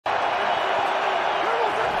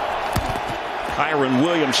Kyren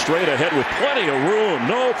Williams straight ahead with plenty of room.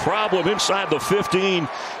 No problem inside the 15.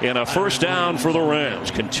 And a first down for the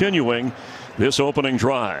Rams. Continuing this opening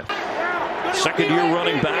drive. Second-year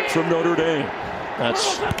running back from Notre Dame.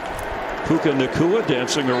 That's Puka Nacua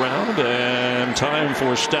dancing around. And time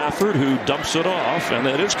for Stafford, who dumps it off. And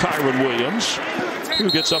that is Kyren Williams, who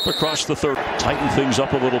gets up across the 30. Tighten things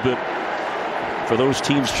up a little bit for those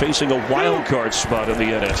teams chasing a wild card spot in the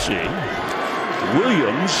NFC.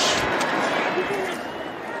 Williams,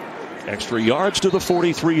 extra yards to the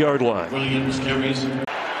 43-yard line. Williams carries.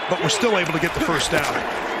 But we're still able to get the first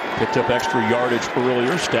down. Picked up extra yardage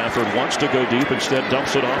earlier. Stafford wants to go deep, instead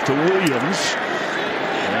dumps it off to Williams.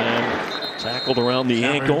 And tackled around the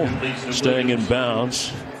ankle, staying in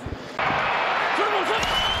bounds.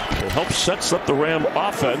 It helps sets up the Ram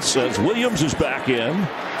offense as Williams is back in.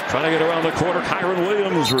 Trying to get around the corner. Kyren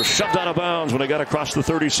Williams was shoved out of bounds when he got across the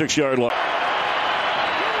 36-yard line.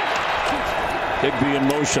 Higbee in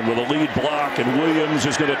motion with a lead block, and Williams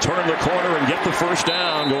is going to turn the corner and get the first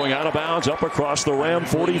down, going out of bounds up across the Ram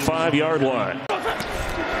 45-yard line.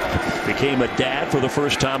 Became a dad for the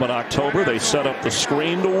first time in October. They set up the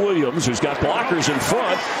screen to Williams, who's got blockers in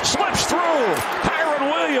front. Slips through.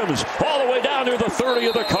 Kyren Williams all the way down near the 30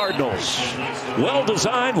 of the Cardinals. Well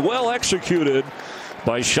designed, well executed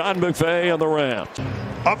by Sean McVay and the Rams.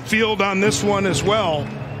 Upfield on this one as well.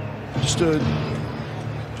 Just a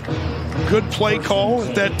good play call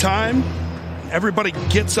at that time. Everybody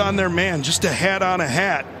gets on their man, just a hat on a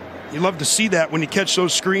hat. You love to see that when you catch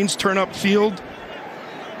those screens turn upfield.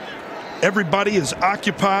 Everybody is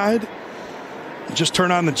occupied. Just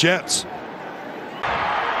turn on the jets.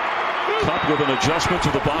 Cup with an adjustment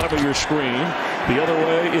to the bottom of your screen. The other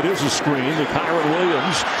way, it is a screen to Kyren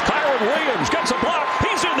Williams. Kyren Williams gets a block.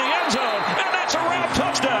 He's in the end zone, and that's a Ram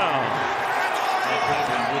touchdown.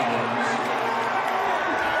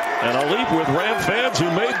 And a leap with Ram fans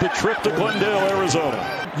who made the trip to Glendale,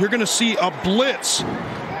 Arizona. You're going to see a blitz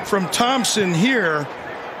from Thompson here.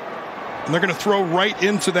 And they're going to throw right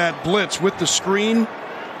into that blitz with the screen.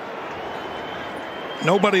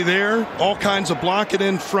 Nobody there. All kinds of blocking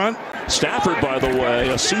in front. Stafford, by the way,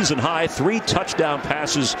 a season high 3 touchdown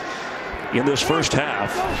passes in this first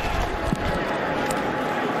half.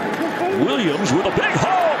 Williams with a big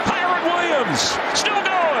hole. Kyren Williams still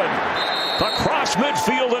going. Across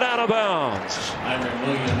midfield and out of bounds.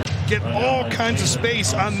 Get all kinds of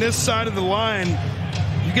space on this side of the line.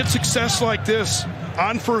 You get success like this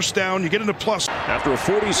on first down, you get into plus. After a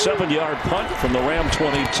 47-yard punt from the Ram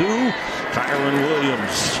 22, Kyren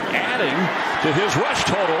Williams adding to his rush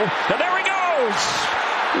total. And there he goes!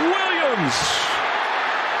 Williams!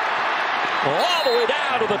 All the way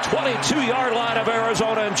down to the 22-yard line of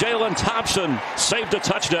Arizona, and Jalen Thompson saved a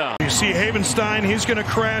touchdown. You see Havenstein, he's going to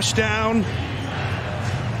crash down,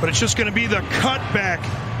 but it's just going to be the cutback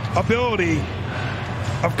ability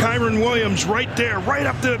of Kyren Williams right there, right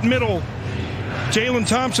up the middle. Jalen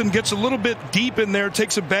Thompson gets a little bit deep in there,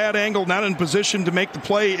 takes a bad angle, not in position to make the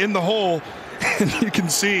play in the hole. And you can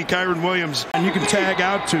see Kyren Williams, and you can tag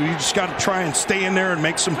out too. You just got to try and stay in there and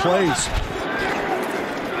make some plays.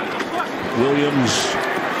 Williams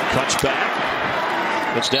cuts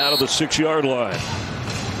back. It's down to the 6-yard line.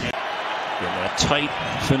 And a tight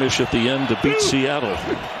finish at the end to beat Seattle.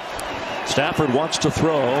 Stafford wants to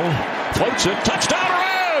throw. Floats it. Touchdown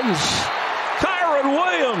Rams! Kyren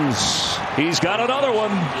Williams. He's got another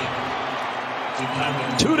one.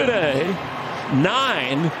 2 today.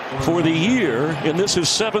 9 for the year, and this is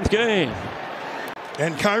 7th game.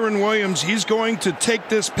 And Kyren Williams, he's going to take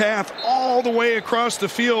this path all the way across the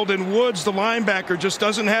field, and Woods, the linebacker, just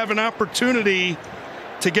doesn't have an opportunity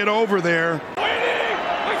to get over there.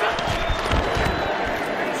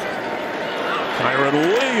 Kyren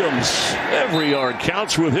Williams, every yard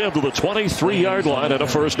counts with him to the 23-yard line at a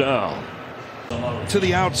first down. To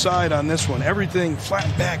the outside on this one. Everything flat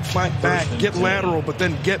back, get lateral, but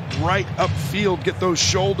then get right upfield, get those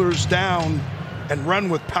shoulders down, and run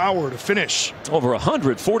with power to finish. Over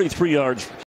 143 yards